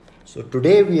So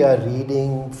today we are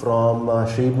reading from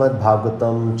Srimad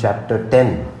Bhagavatam chapter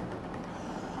 10.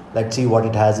 Let's see what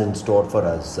it has in store for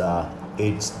us.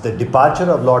 It's the departure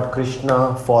of Lord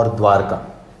Krishna for Dvaraka.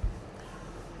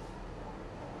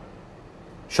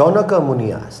 Shaunaka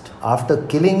Muni asked, after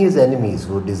killing his enemies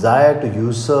who desired to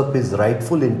usurp his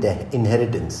rightful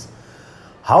inheritance,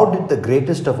 how did the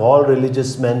greatest of all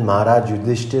religious men, Maharaj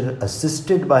Yudhishthir,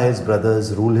 assisted by his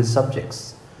brothers, rule his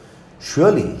subjects?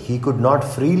 Surely he could not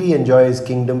freely enjoy his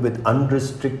kingdom with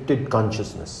unrestricted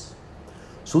consciousness.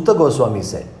 Suta Goswami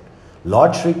said,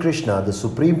 Lord Sri Krishna, the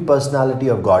Supreme Personality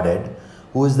of Godhead,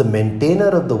 who is the maintainer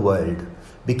of the world,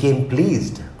 became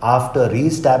pleased after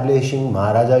re-establishing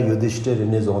Maharaja Yudhishthir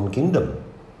in his own kingdom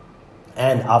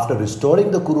and after restoring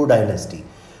the Kuru dynasty,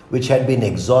 which had been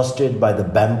exhausted by the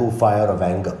bamboo fire of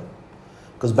anger.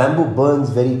 Because bamboo burns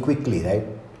very quickly, right?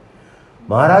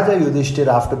 Maharaja Yudhishthir,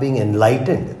 after being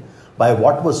enlightened by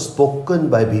what was spoken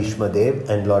by Bhishma Dev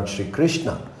and Lord Sri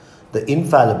Krishna, the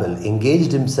infallible,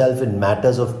 engaged himself in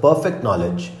matters of perfect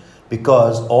knowledge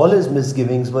because all his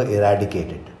misgivings were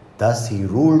eradicated. Thus he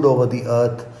ruled over the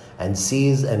earth and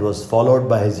seas and was followed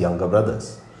by his younger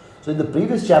brothers. So in the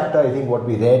previous chapter, I think what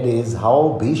we read is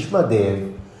how Bhishma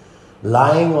Dev,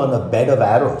 lying on a bed of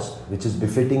arrows, which is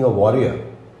befitting a warrior,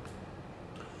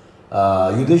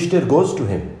 Yudhishthir goes to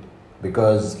him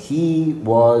because he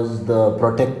was the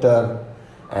protector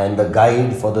and the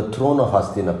guide for the throne of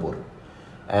Hastinapur.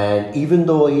 And even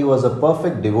though he was a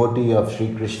perfect devotee of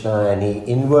Sri Krishna and he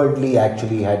inwardly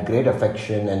actually had great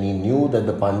affection and he knew that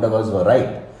the Pandavas were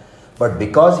right, but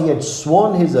because he had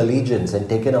sworn his allegiance and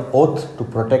taken an oath to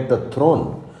protect the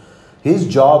throne, his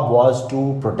job was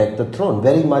to protect the throne.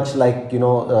 Very much like,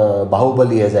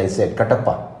 Bahubali, as I said,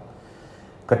 Katappa.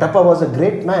 Katappa was a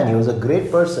great man, he was a great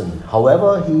person.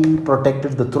 However, he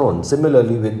protected the throne.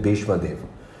 Similarly with Bhishma Dev.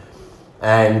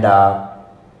 And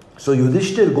so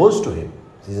Yudhishthir goes to him.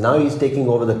 Now he's taking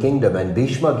over the kingdom and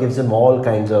Bhishma gives him all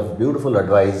kinds of beautiful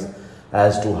advice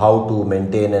as to how to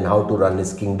maintain and how to run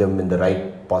his kingdom in the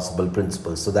right possible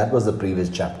principles. So that was the previous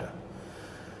chapter.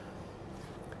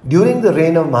 During the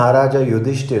reign of Maharaja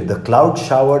Yudhishthir, the cloud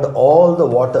showered all the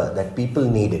water that people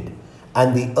needed,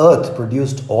 and the earth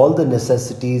produced all the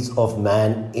necessities of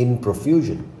man in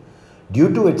profusion.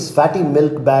 Due to its fatty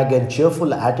milk bag and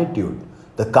cheerful attitude,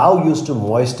 the cow used to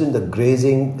moisten the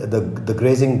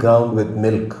grazing ground with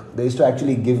milk. They used to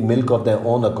actually give milk of their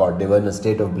own accord. They were in a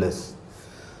state of bliss.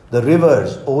 The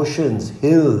rivers, oceans,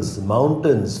 hills,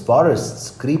 mountains, forests,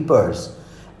 creepers,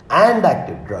 and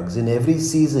active drugs in every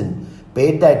season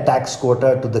paid their tax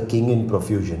quota to the king in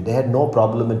profusion. They had no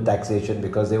problem in taxation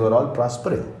because they were all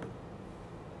prospering.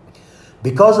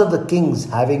 Because of the kings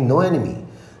having no enemy,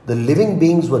 the living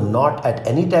beings were not at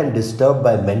any time disturbed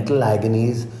by mental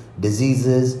agonies,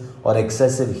 diseases, or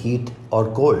excessive heat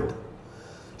or cold.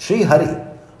 Sri Hari,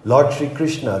 Lord Sri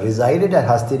Krishna, resided at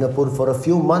Hastinapur for a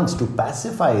few months to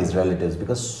pacify his relatives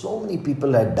because so many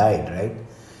people had died, right?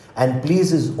 And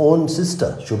please his own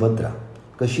sister, Subhadra,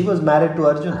 because she was married to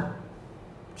Arjuna.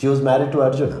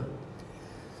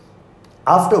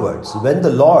 Afterwards, when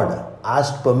the Lord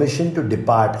asked permission to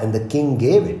depart and the king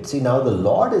gave it. See, now the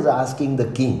Lord is asking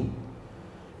the king,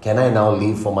 can I now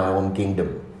leave for my own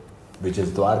kingdom, which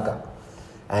is Dvaraka?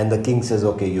 And the king says,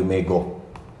 okay, you may go.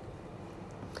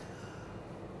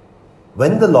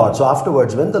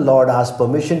 Afterwards, when the Lord asked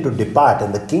permission to depart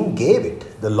and the king gave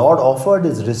it, the Lord offered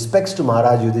his respects to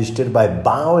Maharaj Yudhishthir by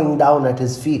bowing down at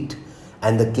his feet,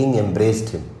 and the king embraced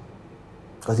him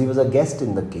because he was a guest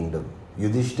in the kingdom.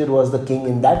 Yudhishthir was the king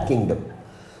in that kingdom.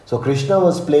 So Krishna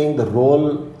was playing the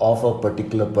role of a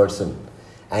particular person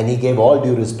and he gave all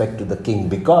due respect to the king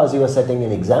because he was setting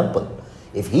an example.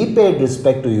 If he paid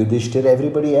respect to Yudhishthir,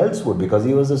 everybody else would because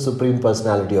he was the Supreme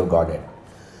Personality of Godhead.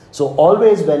 So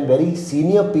always when very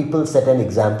senior people set an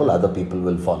example, other people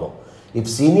will follow. If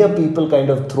senior people kind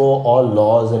of throw all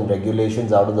laws and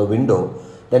regulations out of the window,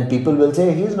 then people will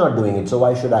say, he's not doing it, so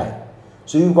why should I?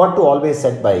 So you've got to always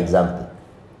set an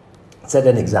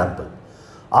example.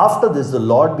 After this, the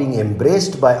Lord, being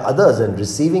embraced by others and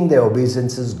receiving their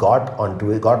obeisances, got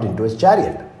into his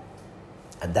chariot.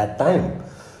 At that time,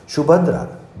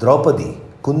 Subhadra, Draupadi,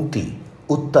 Kunti,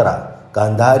 Uttara,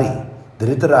 Gandhari,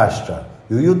 Dhritarashtra,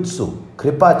 Yuyutsu,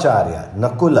 Kripacharya,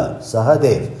 Nakula,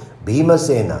 Sahadev,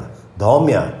 Bhimasena,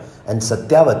 Dhaumya, and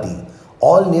Satyavati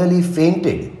all nearly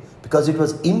fainted because it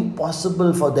was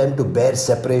impossible for them to bear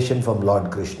separation from Lord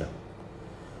Krishna.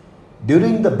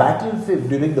 During the battle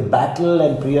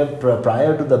and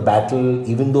prior to the battle,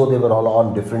 even though they were all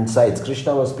on different sides,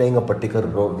 Krishna was playing a particular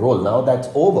role. Now that's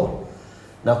over.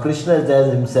 Now Krishna is there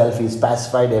himself, he's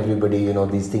pacified everybody,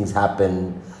 these things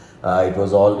happen. It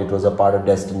was a part of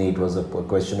destiny. It was a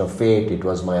question of fate. It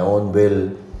was my own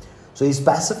will. So he's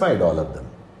pacified all of them.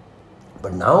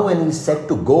 But now when he's set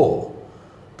to go,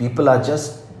 people are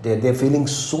they're feeling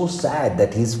so sad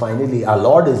that our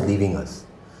Lord is leaving us.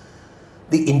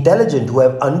 The intelligent who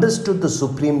have understood the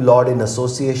Supreme Lord in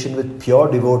association with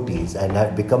pure devotees and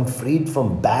have become freed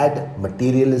from bad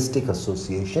materialistic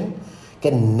association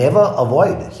can never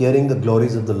avoid hearing the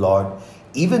glories of the Lord,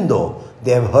 even though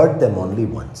they have heard them only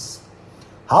once.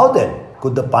 How then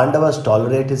could the Pandavas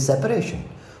tolerate his separation?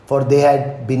 For they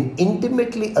had been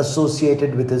intimately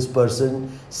associated with his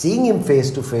person, seeing him face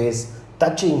to face,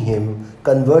 touching him,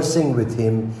 conversing with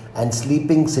him, and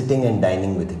sleeping, sitting, and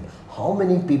dining with him. How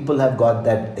many people have got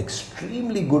that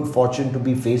extremely good fortune to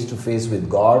be face to face with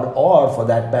God, or for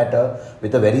that matter,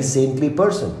 with a very saintly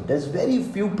person? There's very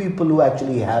few people who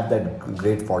actually have that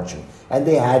great fortune, and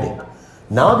they had it.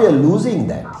 Now they're losing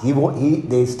that.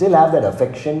 They still have that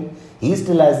affection. He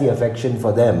still has the affection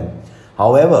for them.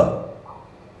 However,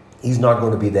 he's not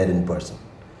going to be there in person.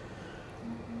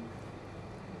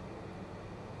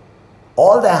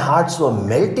 All their hearts were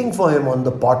melting for him on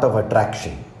the pot of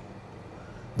attraction.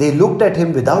 They looked at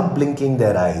him without blinking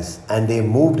their eyes, and they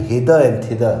moved hither and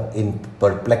thither in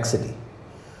perplexity.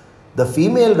 The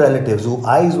female relatives, whose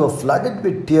eyes were flooded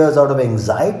with tears out of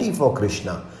anxiety for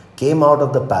Krishna, came out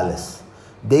of the palace.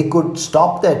 They could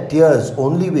stop their tears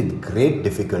only with great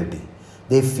difficulty.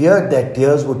 They feared that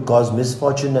tears would cause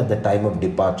misfortune at the time of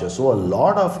departure. So a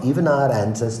lot of even our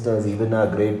ancestors, even our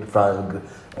grandparents,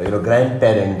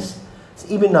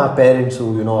 even our parents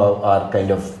who are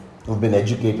kind of who've been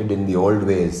educated in the old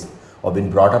ways or been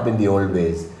brought up in the old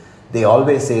ways, they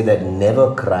always say that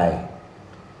never cry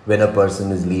when a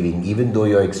person is leaving, even though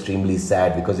you're extremely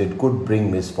sad, because it could bring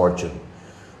misfortune.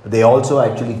 They also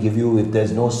actually give you, if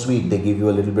there's no sweet, they give you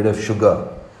a little bit of sugar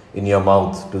in your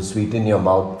mouth to sweeten your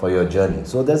mouth for your journey.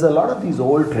 So there's a lot of these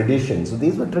old traditions. So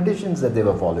these were traditions that they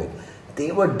were following.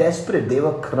 They were desperate. They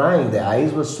were crying. Their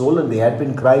eyes were swollen. They had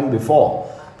been crying before.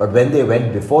 But when they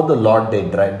went before the Lord,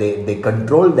 they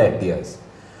controlled their tears.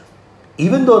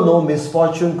 Even though no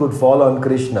misfortune could fall on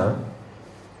Krishna,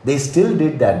 they still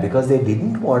did that because they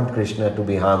didn't want Krishna to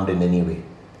be harmed in any way.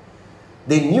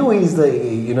 They knew he's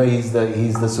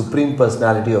the Supreme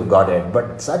Personality of Godhead,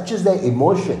 but such is their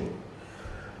emotion.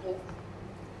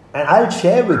 And I'll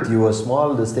share with you a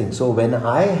small thing. So when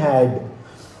I had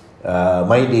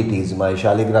my deities, my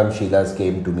Shaligram Shilas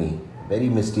came to me very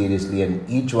mysteriously, and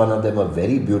each one of them a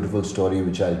very beautiful story,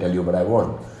 which I'll tell you, but I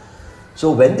won't.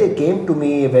 So when they came to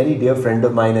me, a very dear friend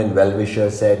of mine and well-wisher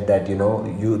said that,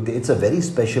 it's a very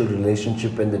special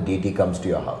relationship when the deity comes to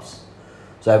your house.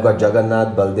 So I've got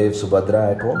Jagannath, Baldev,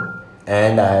 Subhadra at home,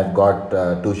 and I have got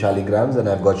 2 Shaligrams, and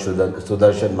I've got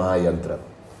Sudarshan Mahayantra.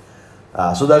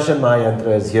 Sudarshan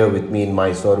Mahayantra is here with me in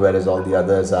Mysore, whereas all the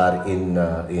others are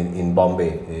in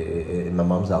Bombay, in my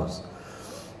mom's house.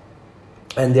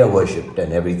 And they are worshipped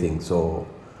and everything. So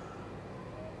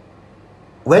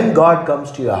when God comes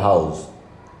to your house,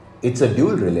 it's a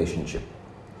dual relationship.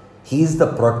 He's the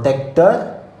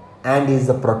protector and he's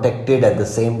the protected at the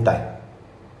same time.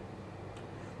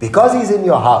 Because he's in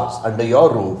your house, under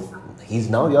your roof, he's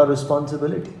now your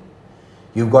responsibility.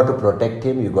 You've got to protect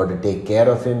him, you've got to take care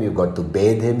of him, you've got to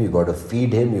bathe him, you've got to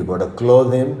feed him, you've got to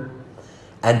clothe him.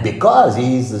 And because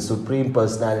he is the Supreme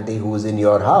Personality who is in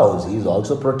your house, he is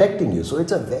also protecting you. So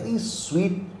it's a very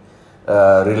sweet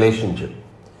relationship.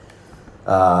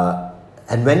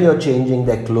 And when you're changing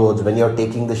their clothes, when you're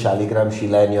taking the Shaligram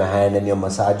Shila in your hand and you're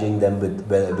massaging them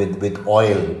with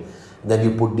oil, then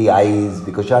you put the eyes,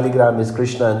 because Shaligram is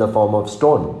Krishna in the form of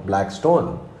stone, black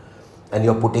stone. And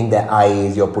you're putting their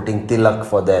eyes, you're putting tilak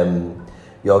for them,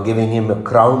 you're giving him a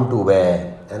crown to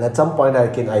wear. And at some point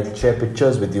I'll share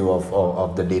pictures with you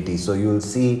of the deities, so you'll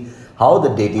see how the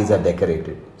deities are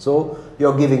decorated. So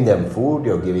you're giving them food,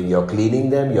 you're cleaning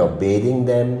them, you're bathing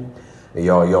them,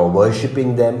 you're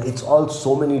worshipping them. It's all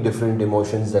so many different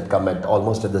emotions that come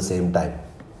almost at the same time.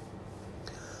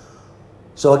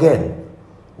 So again,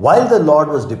 while the Lord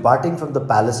was departing from the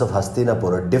palace of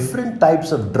Hastinapura, different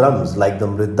types of drums like the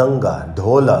mridanga,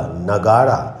 dhola,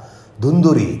 nagara,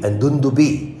 dunduri and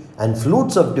dundubi, and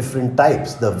flutes of different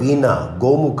types, the veena,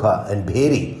 gomukha and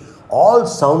bheri, all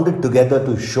sounded together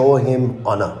to show him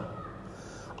honor.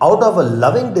 Out of a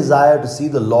loving desire to see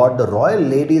the Lord, the royal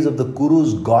ladies of the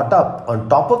Kurus got up on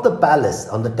top of the palace,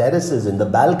 on the terraces, in the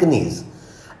balconies,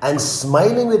 and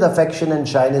smiling with affection and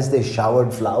shyness, they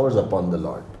showered flowers upon the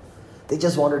Lord. They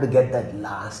just wanted to get that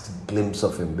last glimpse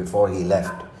of him before he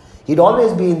left. He'd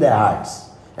always be in their hearts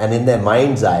and in their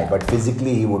mind's eye, but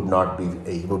physically he would not be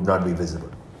visible.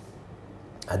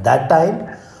 At that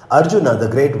time, Arjuna, the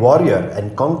great warrior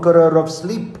and conqueror of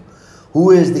sleep,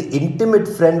 who is the intimate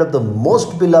friend of the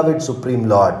most beloved Supreme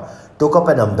Lord, took up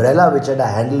an umbrella which had a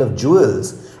handle of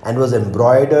jewels and was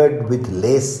embroidered with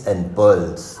lace and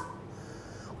pearls.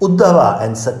 Uddhava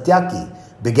and Satyaki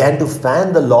began to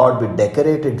fan the Lord with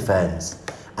decorated fans,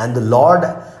 and the Lord,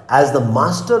 as the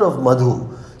master of Madhu,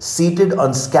 seated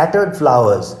on scattered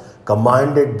flowers,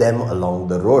 commanded them along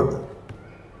the road.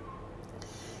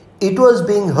 It was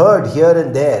being heard here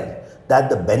and there that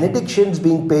the benedictions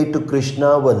being paid to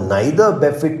Krishna were neither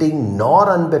befitting nor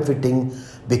unbefitting,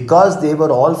 because they were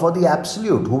all for the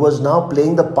Absolute, who was now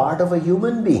playing the part of a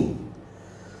human being.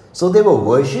 So they were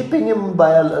worshipping him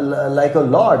like a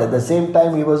lord. At the same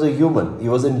time, he was a human. He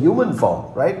was in human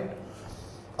form, right?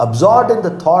 Absorbed in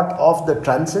the thought of the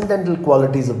transcendental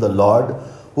qualities of the Lord,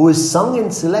 who is sung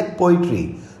in select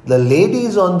poetry, the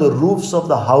ladies on the roofs of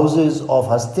the houses of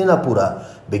Hastinapura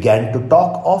began to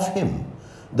talk of him.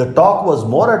 The talk was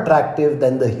more attractive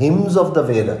than the hymns of the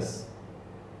Vedas.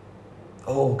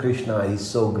 Oh, Krishna, he's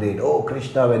so great. Oh,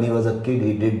 Krishna, when he was a kid,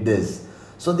 he did this.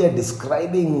 So they are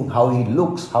describing how he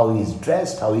looks, how he's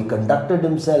dressed, how he conducted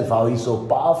himself, how he's so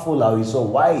powerful, how he's so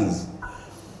wise.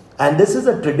 And this is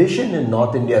a tradition in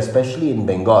North India, especially in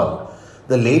Bengal.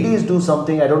 The ladies do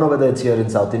something, I don't know whether it's here in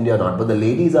South India or not, but the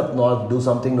ladies up north do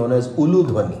something known as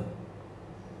uludhvani.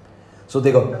 So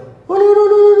they go,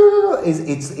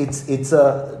 it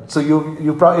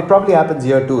probably happens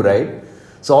here too, right?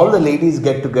 So all the ladies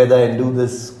get together and do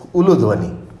this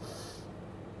uludhvani.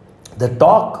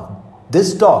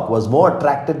 This talk was more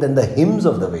attractive than the hymns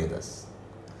of the Vedas.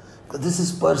 Because this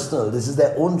is personal, this is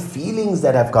their own feelings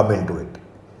that have come into it.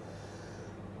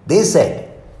 They said,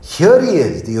 here he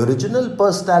is, the original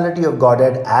personality of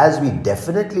Godhead as we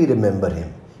definitely remember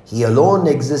him. He alone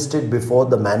existed before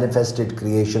the manifested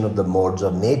creation of the modes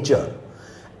of nature.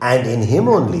 And in him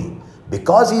only,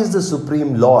 because he is the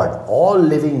Supreme Lord, all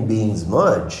living beings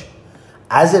merge.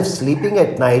 As if sleeping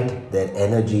at night, their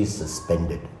energy is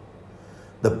suspended.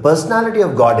 The personality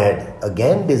of Godhead,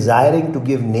 again desiring to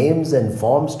give names and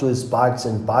forms to his parts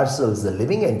and parcels, the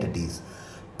living entities,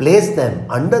 placed them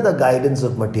under the guidance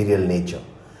of material nature.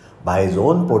 By his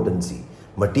own potency,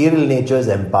 material nature is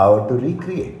empowered to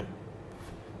recreate.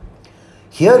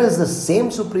 Here is the same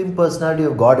Supreme Personality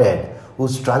of Godhead,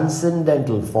 whose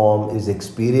transcendental form is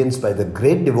experienced by the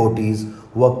great devotees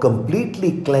who are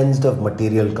completely cleansed of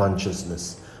material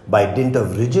consciousness by dint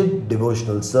of rigid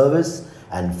devotional service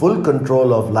and full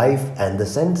control of life and the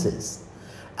senses.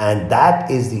 And that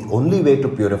is the only way to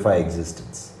purify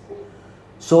existence.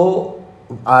 So,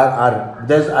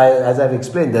 as I've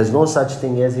explained, there's no such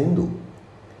thing as Hindu.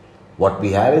 What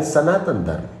we have is Sanatan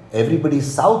Dharma. Everybody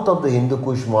south of the Hindu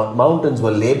Kush mountains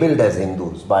were labeled as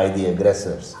Hindus by the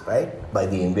aggressors, right? By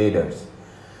the invaders.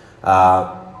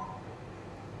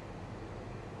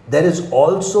 There is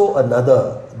also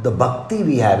the bhakti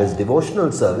we have is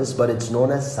devotional service, but it's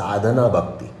known as sadhana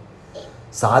bhakti.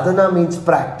 Sadhana means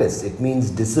practice, it means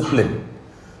discipline.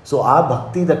 So our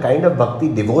bhakti, the kind of bhakti,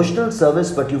 devotional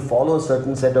service, but you follow a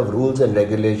certain set of rules and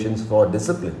regulations for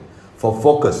discipline, for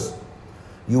focus.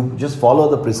 You just follow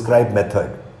the prescribed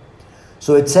method.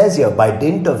 So it says here, by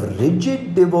dint of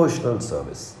rigid devotional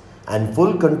service and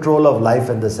full control of life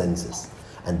and the senses.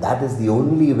 And that is the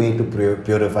only way to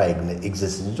purify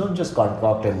existence. You don't just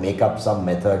concoct and make up some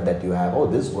method that you have. Oh,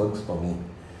 this works for me.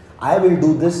 I will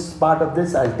do this part of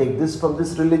this. I'll take this from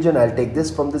this religion. I'll take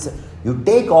this from this. You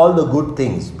take all the good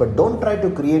things, but don't try to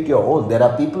create your own. There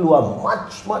are people who are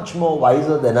much, much more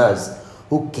wiser than us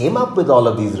who came up with all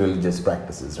of these religious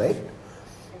practices, right?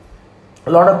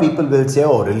 A lot of people will say,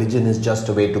 oh, religion is just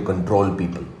a way to control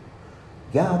people.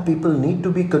 Yeah, people need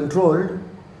to be controlled.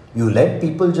 You let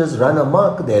people just run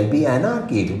amok, there'll be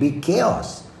anarchy, it'll be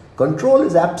chaos. Control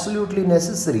is absolutely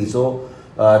necessary. So,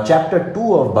 chapter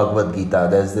 2 of Bhagavad Gita,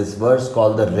 there's this verse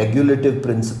called the regulative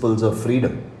principles of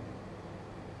freedom.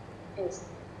 Yes.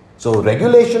 So,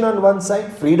 regulation on one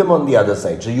side, freedom on the other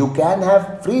side. So, you can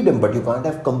have freedom, but you can't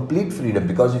have complete freedom,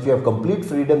 because if you have complete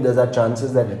freedom, there's a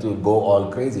chances that it will go all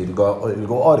crazy, it'll go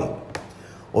awry.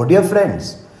 Oh dear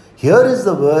friends, here is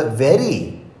the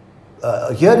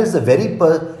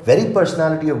very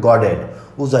personality of Godhead,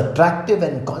 whose attractive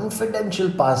and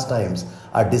confidential pastimes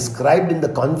are described in the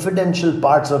confidential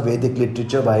parts of Vedic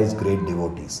literature by his great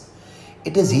devotees.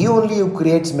 It is he only who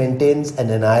creates, maintains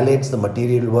and annihilates the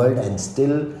material world and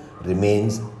still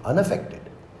remains unaffected.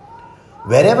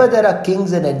 Wherever there are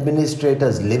kings and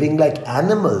administrators living like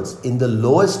animals in the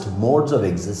lowest modes of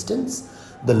existence,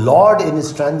 the Lord in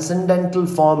his transcendental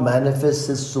form manifests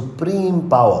his supreme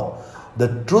power.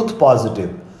 The truth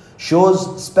positive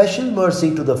shows special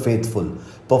mercy to the faithful,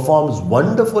 performs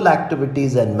wonderful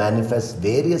activities and manifests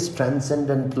various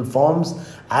transcendental forms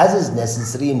as is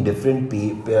necessary in different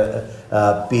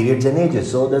periods and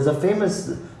ages. So there's a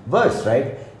famous verse,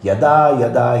 right? Yada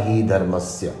yada hi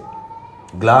dharmasya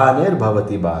glanir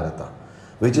bhavati bharata,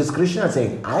 which is Krishna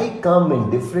saying, I come in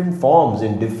different forms,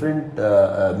 in different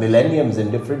millenniums,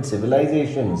 in different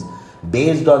civilizations,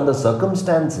 based on the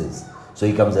circumstances. So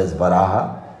he comes as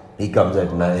Varaha, he comes as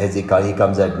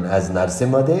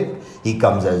Narsimhadev, he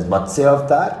comes as Matsya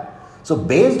Avatar. So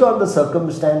based on the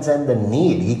circumstance and the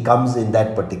need, he comes in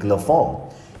that particular form.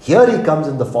 Here he comes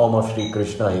in the form of Sri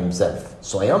Krishna himself,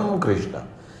 Swayam Krishna.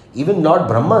 Even Lord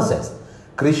Brahma says,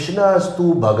 Krishna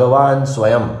stu Bhagavan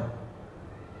Swayam.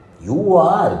 You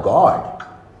are God.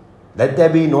 Let there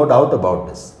be no doubt about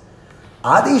this.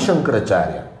 Adi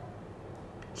Shankaracharya,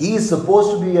 he is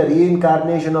supposed to be a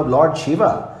reincarnation of Lord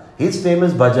Shiva. His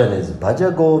famous bhajan is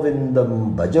Bhaja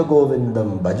Govindam, Bhaja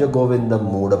Govindam, Bhaja Govindam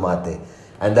Mudamate.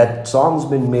 And that song's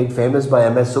been made famous by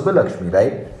M.S. Subbulakshmi,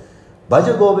 right?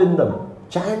 Bhaja Govindam,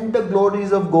 chant the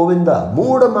glories of Govinda.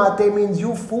 Mudamate means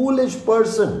you foolish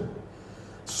person.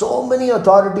 So many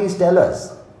authorities tell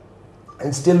us,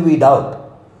 and still we doubt.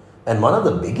 And one of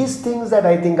the biggest things that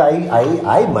I think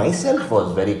I myself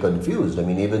was very confused. I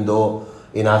mean, even though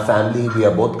in our family we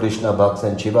are both Krishna Bhaks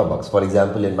and Shiva Bhaks. For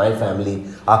example, in my family,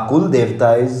 our Kul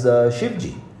Devta is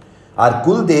Shivji. Our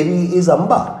Kul Devi is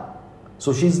Amba.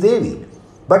 So she's Devi.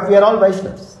 But we are all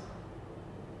Vaishnavas.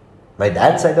 My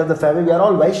dad's side of the family, we are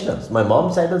all Vaishnavas. My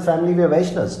mom's side of the family, we are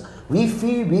Vaishnavas. We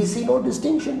see no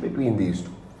distinction between these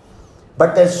two.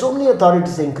 But there's so many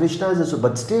authorities saying Krishna is a...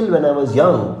 But still, when I was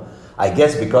young, I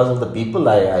guess because of the people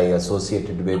I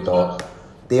associated with, or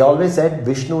they always said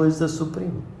Vishnu is the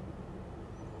supreme.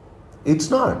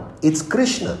 It's not. It's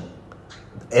Krishna.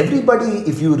 Everybody,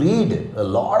 if you read a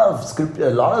lot of scripture,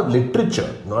 a lot of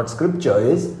literature, not scripture,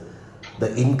 is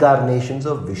the incarnations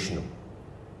of Vishnu.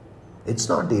 It's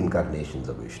not the incarnations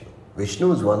of Vishnu.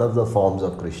 Vishnu is one of the forms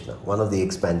of Krishna, one of the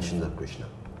expansions of Krishna.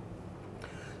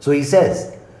 So he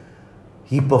says,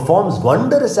 he performs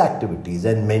wondrous activities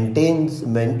and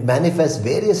manifests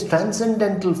various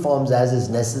transcendental forms as is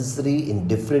necessary in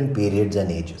different periods and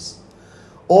ages.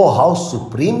 Oh, how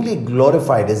supremely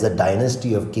glorified is the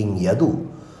dynasty of King Yadu.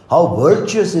 How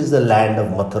virtuous is the land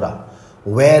of Mathura,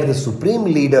 where the supreme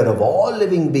leader of all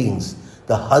living beings,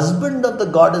 the husband of the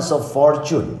goddess of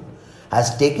fortune,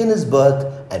 has taken his birth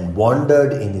and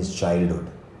wandered in his childhood.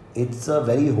 It's a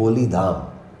very holy dham.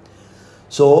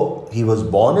 So, he was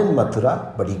born in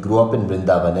Mathura, but he grew up in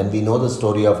Vrindavan. And we know the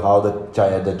story of how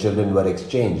the children were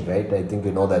exchanged, right? I think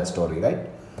you know that story, right?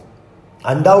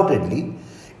 Undoubtedly,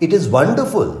 it is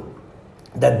wonderful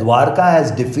that Dvaraka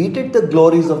has defeated the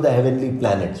glories of the heavenly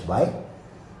planets. Why?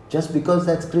 Just because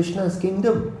that's Krishna's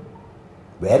kingdom.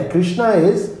 Where Krishna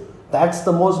is, that's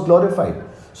the most glorified.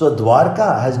 So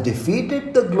Dvaraka has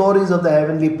defeated the glories of the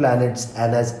heavenly planets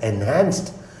and has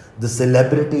enhanced the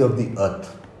celebrity of the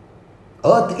earth.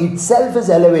 Earth itself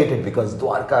is elevated because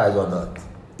Dvaraka is on earth.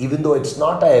 Even though it's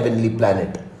not a heavenly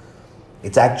planet.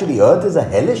 It's actually, earth is a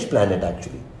hellish planet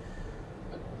actually.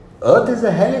 Earth is a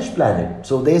hellish planet.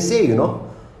 So they say,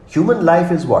 human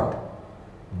life is what?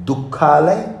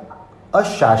 Dukkhalay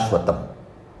ashashvatam.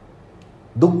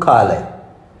 Dukkhalay.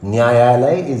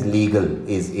 Nyayalay is legal,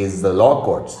 is the law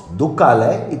courts.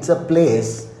 Dukkhalay, it's a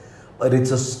place, or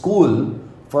it's a school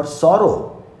for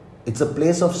sorrow. It's a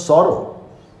place of sorrow.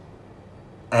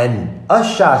 And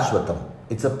ashashvatam,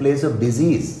 it's a place of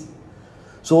disease.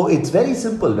 So it's very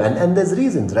simple, and there's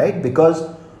reasons, right? Because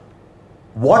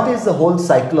what is the whole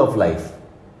cycle of life?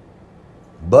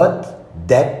 Birth,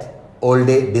 death, old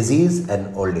age, disease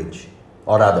and old age.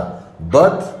 Or rather,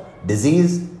 birth,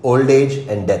 disease, old age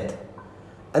and death.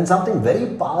 And something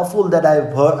very powerful that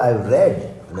I've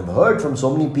read and I've heard from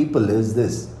so many people is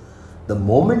this. The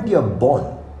moment you're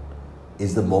born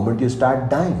is the moment you start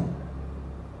dying.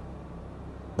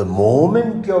 The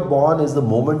moment you're born is the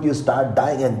moment you start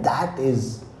dying, and that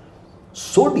is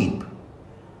so deep.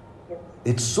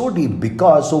 It's so deep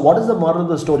because, so what is the moral of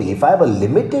the story? If I have a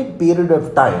limited period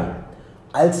of time,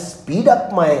 I'll speed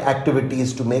up my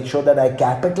activities to make sure that I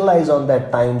capitalize on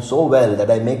that time so well that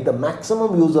I make the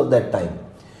maximum use of that time.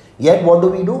 Yet what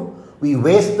do? We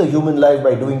waste the human life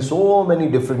by doing so many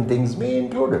different things, me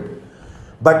included.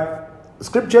 But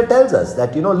scripture tells us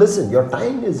that, listen, your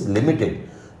time is limited.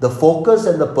 The focus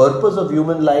and the purpose of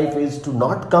human life is to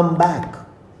not come back,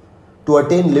 to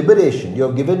attain liberation.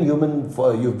 You've been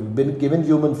given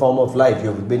human form of life.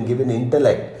 You've been given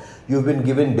intellect. You've been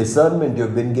given discernment.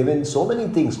 You've been given so many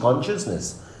things,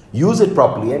 consciousness. Use it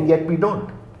properly, and yet we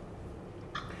don't.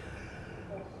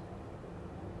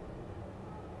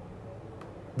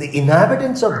 The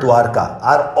inhabitants of Dwaraka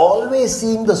are always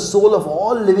seeing the soul of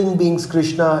all living beings,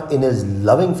 Krishna, in his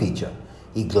loving feature.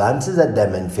 He glances at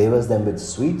them and favors them with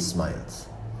sweet smiles.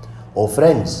 Oh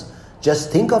friends, just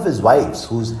think of his wives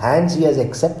whose hands he has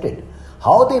accepted.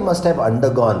 How they must have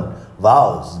undergone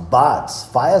vows, baths,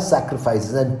 fire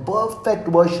sacrifices and perfect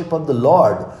worship of the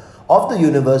Lord of the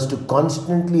universe to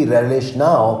constantly relish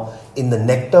now in the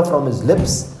nectar from his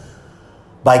lips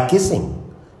by kissing.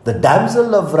 The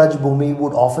damsel of Vrajbhumi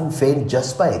would often faint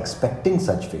just by expecting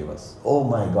such favors. Oh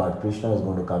my God, Krishna is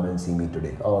going to come and see me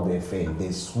today. Oh, they faint, they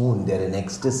swoon, they're in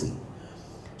ecstasy.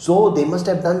 So they must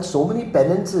have done so many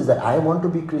penances that I want to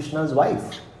be Krishna's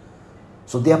wife.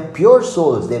 So they are pure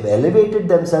souls. They've elevated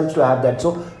themselves to have that.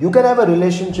 So you can have a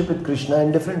relationship with Krishna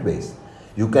in different ways.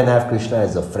 You can have Krishna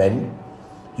as a friend.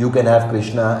 You can have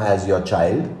Krishna as your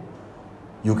child.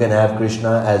 You can have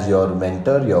Krishna as your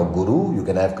mentor, your guru. You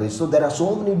can have Krishna. So there are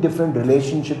so many different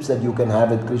relationships that you can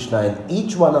have with Krishna, and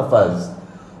each one of us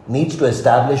needs to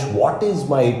establish what is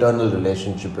my eternal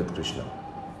relationship with Krishna.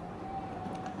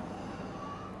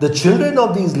 The children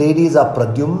of these ladies are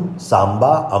Pradyum,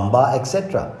 Samba, Amba,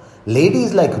 etc.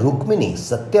 Ladies like Rukmini,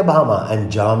 Satyabhama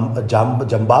and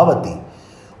Jambavati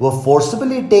were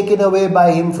forcibly taken away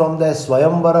by him from their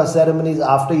Swayamvara ceremonies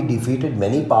after he defeated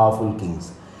many powerful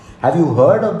kings. Have you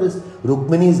heard of this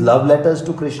Rukmini's love letters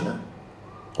to Krishna?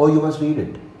 Oh, you must read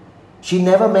it. She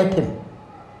never met him.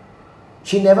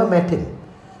 She never met him.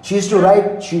 She used to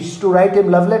write him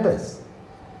love letters.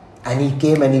 And he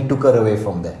came and he took her away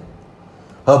from there.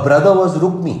 Her brother was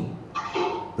Rukmini.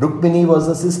 Rukmini was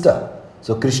a sister.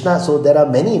 So Krishna, so there are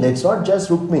many, it's not just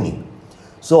Rukmini.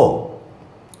 So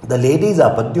the ladies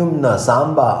are Padyumna,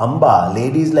 Samba, Amba,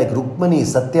 ladies like Rukmini,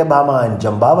 Satyabhama and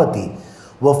Jambavati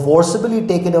were forcibly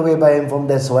taken away by him from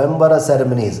their Swayamvara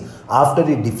ceremonies after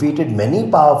he defeated many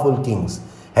powerful kings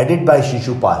headed by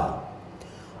Shishupal.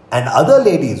 And other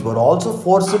ladies were also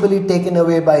forcibly taken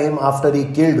away by him after he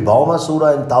killed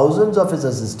Bhaumasura and thousands of his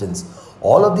assistants.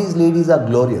 All of these ladies are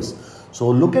glorious. So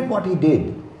look at what he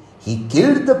did. He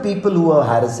killed the people who were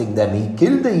harassing them. He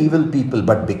killed the evil people.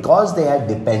 But because they had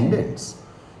dependents,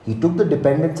 he took the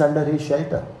dependents under his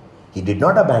shelter. He did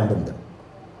not abandon them.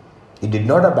 He did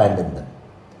not abandon them.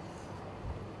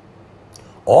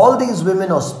 All these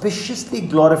women auspiciously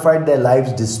glorified their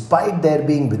lives despite their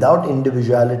being without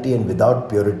individuality and without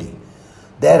purity.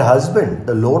 Their husband,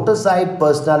 the lotus-eyed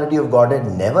personality of Godhead,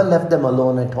 never left them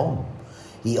alone at home.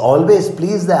 He always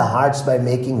pleased their hearts by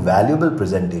making valuable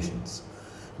presentations.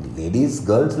 Ladies,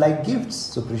 girls like gifts.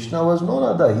 So Krishna was no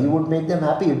other. He would make them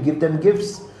happy. He would give them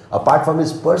gifts. Apart from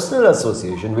his personal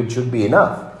association, which should be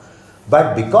enough.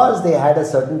 But because they had a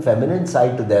certain feminine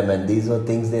side to them and these were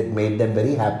things that made them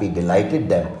very happy, delighted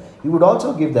them, he would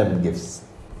also give them gifts.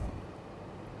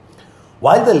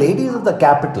 While the ladies of the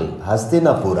capital,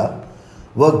 Hastinapura,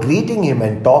 were greeting him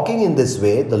and talking in this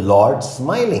way, the Lord,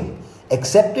 smiling,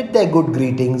 accepted their good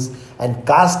greetings and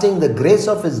casting the grace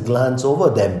of his glance over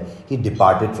them, he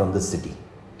departed from the city.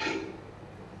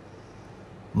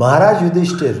 Maharaj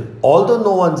Yudhishthir, although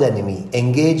no one's enemy,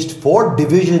 engaged 4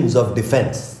 divisions of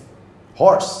defense,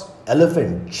 horse,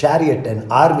 elephant, chariot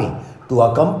and army to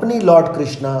accompany Lord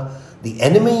Krishna, the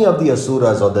enemy of the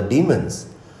Asuras or the demons.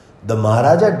 The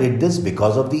Maharaja did this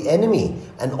because of the enemy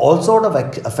and all sort of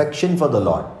affection for the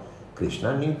Lord.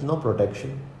 Krishna needs no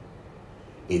protection.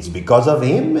 It's because of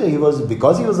him,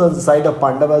 because he was on the side of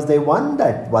Pandavas, they won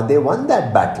that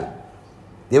battle.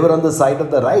 They were on the side of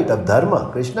the right, of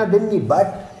Dharma. Krishna didn't need,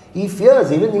 but he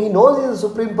fears, even he knows he is the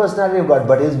Supreme Personality of God,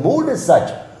 but his mood is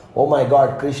such, oh my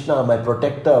God, Krishna, my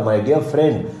protector, my dear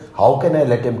friend, how can I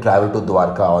let him travel to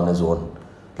Dwaraka on his own?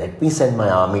 Let me send my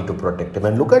army to protect him.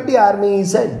 And look at the army he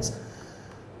sends.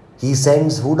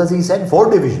 Who does he send?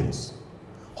 4 divisions.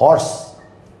 Horse,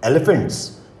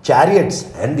 elephants,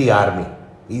 chariots and the army.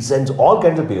 He sends all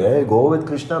kinds of people. Hey, go with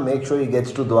Krishna, make sure he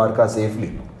gets to Dwaraka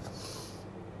safely.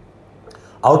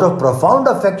 Out of profound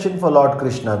affection for Lord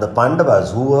Krishna, the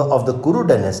Pandavas, who were of the Kuru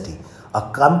dynasty,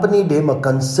 accompanied him a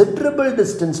considerable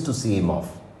distance to see him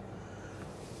off.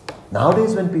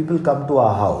 Nowadays when people come to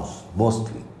our house,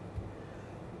 mostly,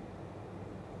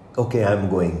 okay, I'm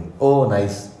going. Oh,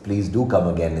 nice, please do come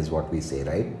again is what we say,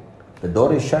 right? The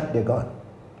door is shut, they're gone.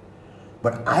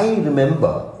 But I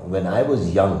remember when I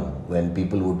was young, when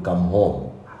people would come home,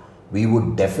 we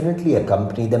would definitely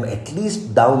accompany them at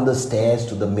least down the stairs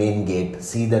to the main gate,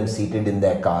 see them seated in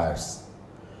their cars.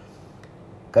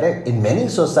 Correct? In many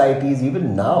societies,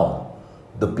 even now,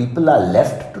 the people are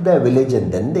left to their village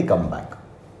and then they come back.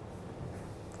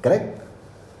 Correct?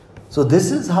 So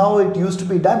this is how it used to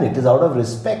be done. It is out of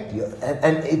respect.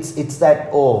 And it's that,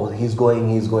 oh, he's going,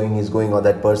 or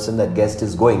that person, that guest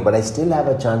is going, but I still have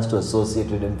a chance to associate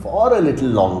with him for a little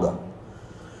longer.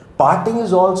 Parting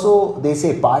is also, they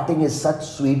say, parting is such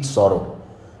sweet sorrow.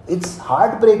 It's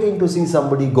heartbreaking to see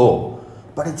somebody go,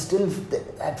 but it's still,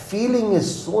 that feeling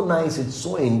is so nice, it's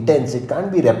so intense, it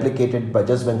can't be replicated by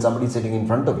just when somebody's sitting in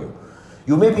front of you.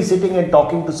 You may be sitting and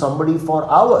talking to somebody for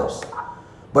hours,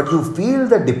 but you feel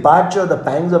the departure, the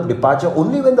pangs of departure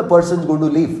only when the person is going to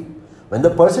leave. When the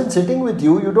person is sitting with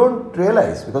you, you don't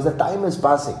realize because the time is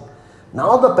passing.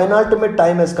 Now the penultimate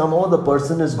time has come. Oh, the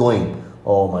person is going.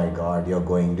 Oh my God, you're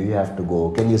going. Do you have to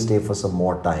go? Can you stay for some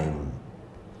more time?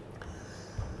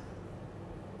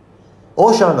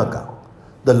 O Shanaka,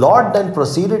 the Lord then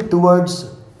proceeded towards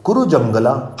Kuru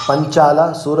Jangala,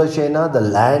 Panchala, Surashena, the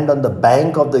land on the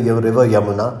bank of the river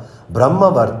Yamuna,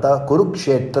 Brahmavarta,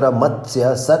 Kurukshetra,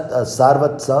 Matsya,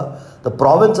 Sarvatsa, the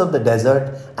province of the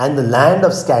desert, and the land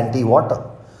of scanty water.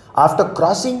 After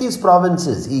crossing these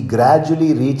provinces, he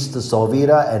gradually reached the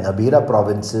Sauvira and Abhira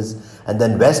provinces, and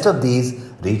then west of these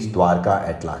reached Dwaraka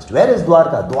at last. Where is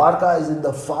Dwaraka? Dwaraka is in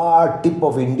the far tip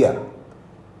of India.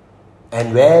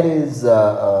 And where is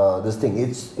this thing?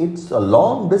 It's a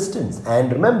long distance.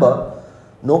 And remember,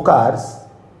 no cars,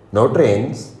 no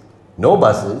trains, no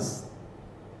buses,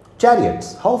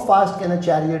 chariots. How fast can a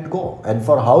chariot go? And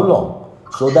for how long?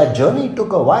 So that journey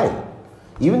took a while.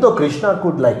 Even though Krishna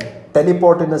could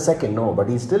teleport in a second, no, but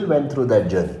he still went through that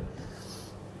journey.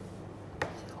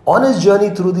 On his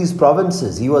journey through these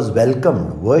provinces, he was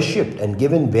welcomed, worshipped, and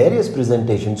given various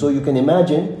presentations. So you can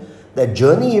imagine that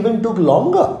journey even took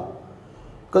longer.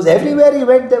 Because everywhere he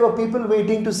went, there were people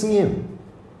waiting to see him.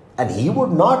 And he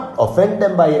would not offend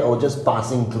them by just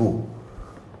passing through.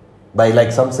 By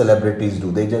some celebrities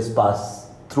do. They just pass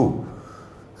through.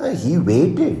 He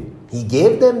waited. He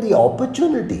gave them the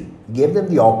opportunity. He gave them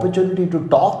the opportunity to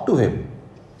talk to him.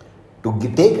 To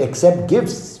accept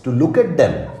gifts. To look at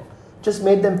them. Just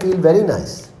made them feel very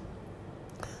nice.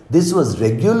 This was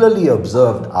regularly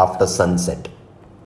observed after sunset.